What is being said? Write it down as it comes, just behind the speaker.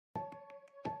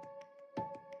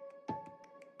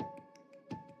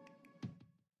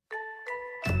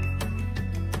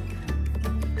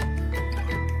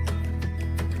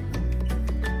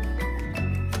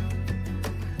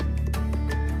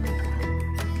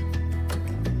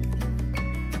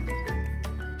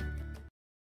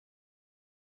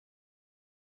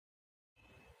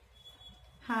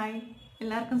Hi,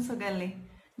 എല്ലാവർക്കും സുഖമല്ലേ?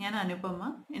 ഞാൻ അനുപമ.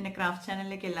 എൻ്റെ ക്രാഫ്റ്റ്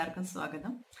ചാനലിലേക്ക് എല്ലാവർക്കും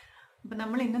സ്വാഗതം. അപ്പോൾ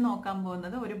നമ്മൾ ഇന്ന് നോക്കാൻ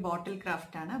പോകുന്നത് ഒരു ബോട്ടിൽ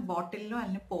ക്രാഫ്റ്റാണ്. ബോട്ടിലോ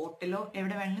അല്ലെങ്കിൽ പോട്ടിലോ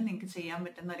എവിടെ വേണമെങ്കിലും നിങ്ങൾക്ക് ചെയ്യാൻ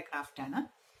പറ്റുന്ന ഒരു ക്രാഫ്റ്റാണ്.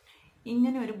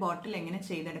 ഇങ്ങനെ ഒരു ബോട്ടിൽ എങ്ങനെ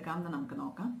ചെയ്തെടുക്കാമെന്ന് നമുക്ക്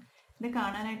നോക്കാം. ഇത്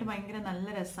കാണാനായിട്ട് ഭയങ്കര നല്ല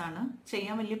രസമാണ്.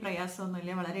 ചെയ്യാൻ വലിയ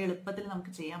പ്രയാസമൊന്നുമില്ല, വളരെ എളുപ്പത്തിൽ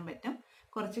നമുക്ക് ചെയ്യാൻ പറ്റും.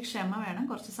 കുറച്ച് ക്ഷമ വേണം,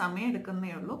 കുറച്ച് സമയം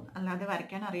എടുക്കുന്നേ ഉള്ളൂ. അല്ലാതെ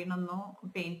വരയ്ക്കാൻ അറിയണമെന്നോ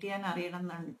പെയിൻറ്റ് ചെയ്യാൻ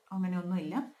അറിയണമെന്നോ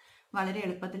അങ്ങനെയൊന്നുമില്ല. വളരെ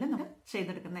എളുപ്പത്തിൽ നമുക്ക്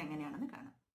ചെയ്തെടുക്കുന്നത് എങ്ങനെയാണെന്ന്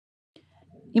കാണാം.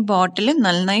 ഈ ബോട്ടിൽ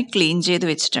നന്നായി ക്ലീൻ ചെയ്ത്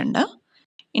വെച്ചിട്ടുണ്ട്.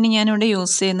 ഇനി ഞാനിവിടെ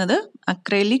യൂസ് ചെയ്യുന്നത്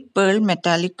അക്രൈലിക് പേൾ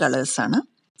മെറ്റാലിക് കളേഴ്സാണ്.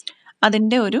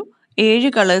 അതിൻ്റെ ഒരു 7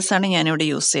 കളേഴ്സാണ് ഞാനിവിടെ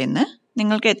യൂസ് ചെയ്യുന്നത്.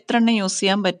 നിങ്ങൾക്ക് എത്ര എണ്ണം യൂസ്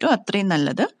ചെയ്യാൻ പറ്റുമോ അത്രയും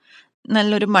നല്ലത്.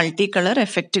 നല്ലൊരു മൾട്ടി കളർ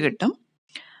എഫക്റ്റ് കിട്ടും.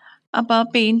 അപ്പോൾ ആ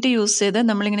പെയിൻറ്റ് യൂസ് ചെയ്ത്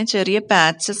നമ്മളിങ്ങനെ ചെറിയ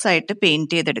പാച്ചസ് ആയിട്ട്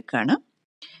പെയിൻറ്റ് ചെയ്തെടുക്കുകയാണ്.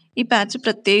 ഈ പാച്ച്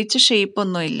പ്രത്യേകിച്ച്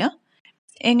ഷേപ്പൊന്നുമില്ല,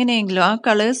 എങ്ങനെയെങ്കിലും ആ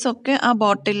കളേഴ്സൊക്കെ ആ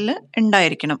ബോട്ടിലിൽ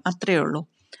ഉണ്ടായിരിക്കണം, അത്രയേ ഉള്ളൂ.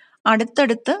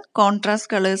 അടുത്തടുത്ത് കോൺട്രാസ്റ്റ്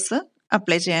കളേഴ്സ്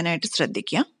അപ്ലൈ ചെയ്യാനായിട്ട്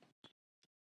ശ്രദ്ധിക്കുക.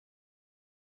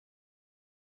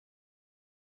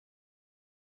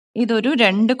 ഇതൊരു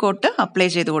 2 കോട്ട് അപ്ലൈ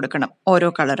ചെയ്ത് കൊടുക്കണം ഓരോ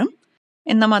കളറും.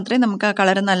 എന്നാൽ മാത്രമേ നമുക്ക് ആ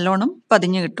കളർ നല്ലോണം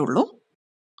പതിഞ്ഞു കിട്ടുള്ളൂ.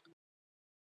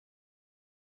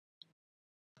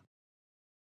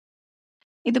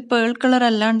 ഇത് പേൾ കളർ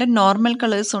അല്ലാണ്ട് നോർമൽ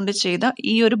കളേഴ്സ് കൊണ്ട് ചെയ്താൽ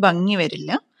ഈ ഒരു ഭംഗി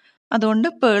വരില്ല. അതുകൊണ്ട്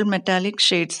പേൾ മെറ്റാലിക്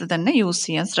ഷെയ്ഡ്സ് തന്നെ യൂസ്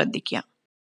ചെയ്യാൻ ശ്രദ്ധിക്കുക.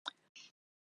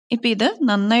 ഇപ്പം ഇത്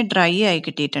നന്നായി ഡ്രൈ ആയി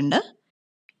കിട്ടിയിട്ടുണ്ട്.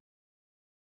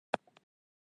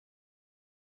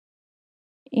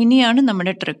 ഇനിയാണ്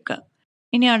നമ്മുടെ ട്രിക്ക്.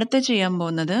 ഇനി അടുത്ത് ചെയ്യാൻ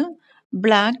പോകുന്നത്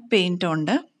ബ്ലാക്ക് പെയിൻറ്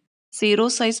കൊണ്ട് 0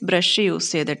 സൈസ് ബ്രഷ്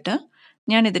യൂസ് ചെയ്തിട്ട്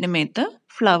ഞാൻ ഇതിന് മേത്ത്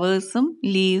ഫ്ലവേഴ്സും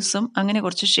ലീവ്സും അങ്ങനെ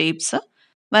കുറച്ച് ഷേപ്സ്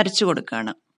വരച്ചു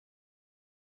കൊടുക്കുകയാണ്.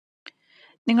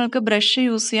 നിങ്ങൾക്ക് ബ്രഷ്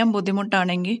യൂസ് ചെയ്യാൻ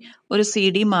ബുദ്ധിമുട്ടാണെങ്കിൽ ഒരു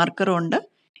CD മാർക്കർ കൊണ്ട്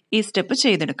ഈ സ്റ്റെപ്പ്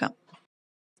ചെയ്തെടുക്കാം.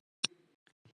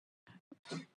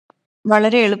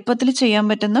 വളരെ എളുപ്പത്തിൽ ചെയ്യാൻ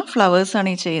പറ്റുന്ന ഫ്ലവേഴ്സാണ്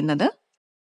ഈ ചെയ്യുന്നത്.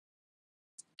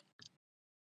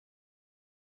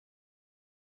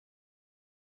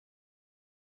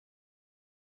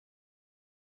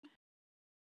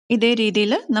 ഇതേ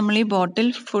രീതിയിൽ നമ്മൾ ഈ ബോട്ടിൽ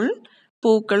ഫുൾ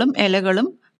പൂക്കളും ഇലകളും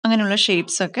അങ്ങനെയുള്ള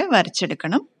ഷേപ്സൊക്കെ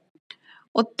വരച്ചെടുക്കണം.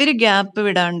 ഒത്തിരി ഗ്യാപ്പ്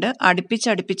വിടാണ്ട്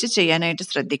അടുപ്പിച്ച് ചെയ്യാനായിട്ട്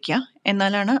ശ്രദ്ധിക്കുക.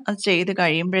 എന്നാലാണ് അത് ചെയ്ത്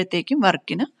കഴിയുമ്പോഴത്തേക്കും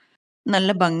വർക്കിന്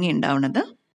നല്ല ഭംഗി ഉണ്ടാവുന്നത്.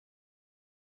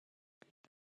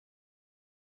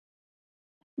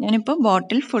 ഞാനിപ്പോൾ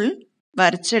ബോട്ടിൽ ഫുൾ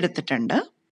വരച്ചെടുത്തിട്ടുണ്ട്.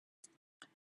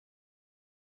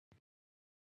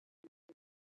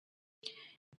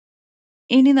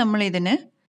 ഇനി നമ്മൾ ഇതിന്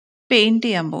പെയിൻറ്റ്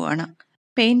ചെയ്യാൻ പോവാണ്.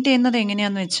 പെയിൻറ്റ് ചെയ്യുന്നത്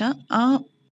എങ്ങനെയാണെന്ന് വെച്ചാൽ ആ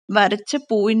വരച്ച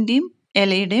പൂവിൻ്റെയും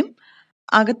ഇലയുടെയും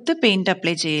അകത്ത് പെയിൻറ്റ്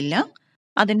അപ്ലൈ ചെയ്യില്ല,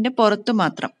 അതിൻ്റെ പുറത്ത്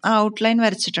മാത്രം. ആ ഔട്ട്ലൈൻ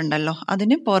വരച്ചിട്ടുണ്ടല്ലോ,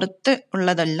 അതിന് പുറത്ത്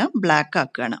ഉള്ളതെല്ലാം ബ്ലാക്ക്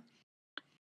ആക്കുകയാണ്.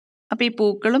 അപ്പോൾ ഈ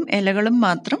പൂക്കളും ഇലകളും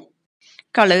മാത്രം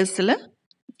കളേഴ്സിൽ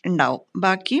ഉണ്ടാവും,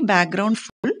 ബാക്കി ബാക്ക്ഗ്രൗണ്ട്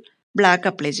ഫുൾ ബ്ലാക്ക്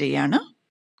അപ്ലൈ ചെയ്യാണ്.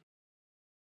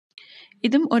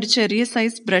 ഇതും ഒരു ചെറിയ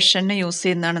സൈസ് ബ്രഷ് തന്നെ യൂസ്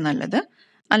ചെയ്യുന്നതാണ് നല്ലത്,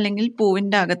 അല്ലെങ്കിൽ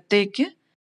പൂവിൻ്റെ അകത്തേക്ക്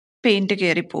പെയിൻറ്റ്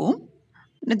കയറിപ്പോവും.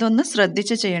 ഇതൊന്ന്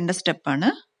ശ്രദ്ധിച്ച് ചെയ്യേണ്ട സ്റ്റെപ്പാണ്.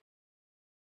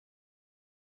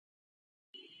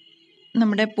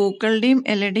 നമ്മുടെ പൂക്കളുടെയും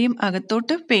ഇലയുടെയും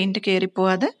അകത്തോട്ട് പെയിൻറ്റ്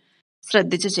കയറിപ്പോവാതെ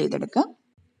ശ്രദ്ധിച്ച് ചെയ്തെടുക്കാം.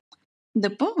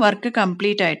 ഇതിപ്പോൾ വർക്ക്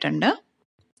കംപ്ലീറ്റ് ആയിട്ടുണ്ട്.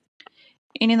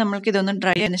 ഇനി നമ്മൾക്കിതൊന്ന്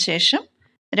ഡ്രൈ ആയതിനു ശേഷം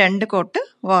 2 കോട്ട്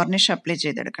വാർണിഷ് അപ്ലൈ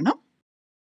ചെയ്തെടുക്കണം.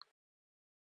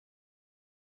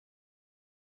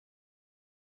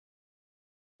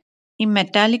 ഈ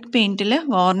മെറ്റാലിക് പെയിൻറ്റിൽ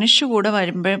വാർണിഷ് കൂടെ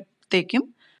വരുമ്പോഴത്തേക്കും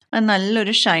അത്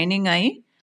നല്ലൊരു ഷൈനിങ് ആയി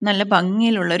നല്ല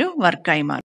ഭംഗിയിലുള്ളൊരു വർക്കായി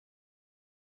മാറും.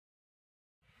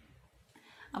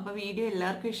 അപ്പോൾ വീഡിയോ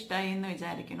എല്ലാവർക്കും ഇഷ്ടമായി എന്ന്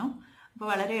വിചാരിക്കണം. അപ്പോൾ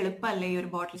വളരെ എളുപ്പമല്ലേ ഈ ഒരു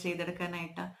ബോട്ടിൽ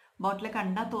ചെയ്തെടുക്കാനായിട്ട്? ബോട്ടിൽ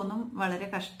കണ്ടാൽ തോന്നും വളരെ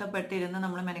കഷ്ടപ്പെട്ടിരുന്ന്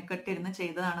നമ്മൾ മെനക്കെട്ടിരുന്ന്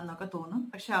ചെയ്തതാണെന്നൊക്കെ തോന്നും.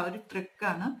 പക്ഷെ ആ ഒരു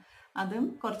ട്രിക്കാണ്. അതും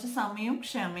കുറച്ച് സമയവും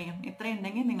ക്ഷമയും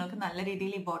ഇത്രയുണ്ടെങ്കിൽ നിങ്ങൾക്ക് നല്ല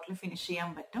രീതിയിൽ ഈ ബോട്ടിൽ ഫിനിഷ്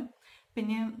ചെയ്യാൻ പറ്റും.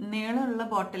 പിന്നെ നീളമുള്ള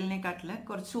ബോട്ടിലിനെക്കാട്ടിൽ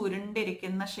കുറച്ച്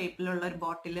ഉരുണ്ടിരിക്കുന്ന ഷേപ്പിലുള്ള ഒരു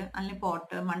ബോട്ടിൽ, അല്ലെങ്കിൽ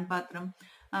പോട്ട്, മൺപാത്രം,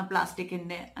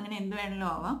 പ്ലാസ്റ്റിക്കിൻ്റെ, അങ്ങനെ എന്ത് വേണമെങ്കിലും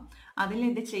ആവാം, അതിൽ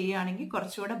ഇത് ചെയ്യുകയാണെങ്കിൽ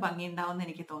കുറച്ചുകൂടെ ഭംഗി ഉണ്ടാവുമെന്ന്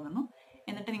എനിക്ക് തോന്നുന്നു.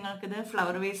 എന്നിട്ട് നിങ്ങൾക്കിത്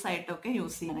ഫ്ലവർ വേസ് ആയിട്ടൊക്കെ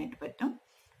യൂസ് ചെയ്യാനായിട്ട് പറ്റും.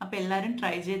 അപ്പോൾ എല്ലാവരും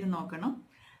ട്രൈ ചെയ്ത് നോക്കണം.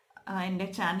 എൻ്റെ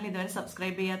ചാനൽ ഇതുവരെ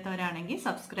സബ്സ്ക്രൈബ് ചെയ്യാത്തവരാണെങ്കിൽ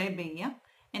സബ്സ്ക്രൈബ് ചെയ്യുക.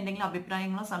 എന്തെങ്കിലും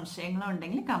അഭിപ്രായങ്ങളോ സംശയങ്ങളോ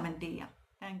ഉണ്ടെങ്കിൽ കമൻറ്റ് ചെയ്യുക.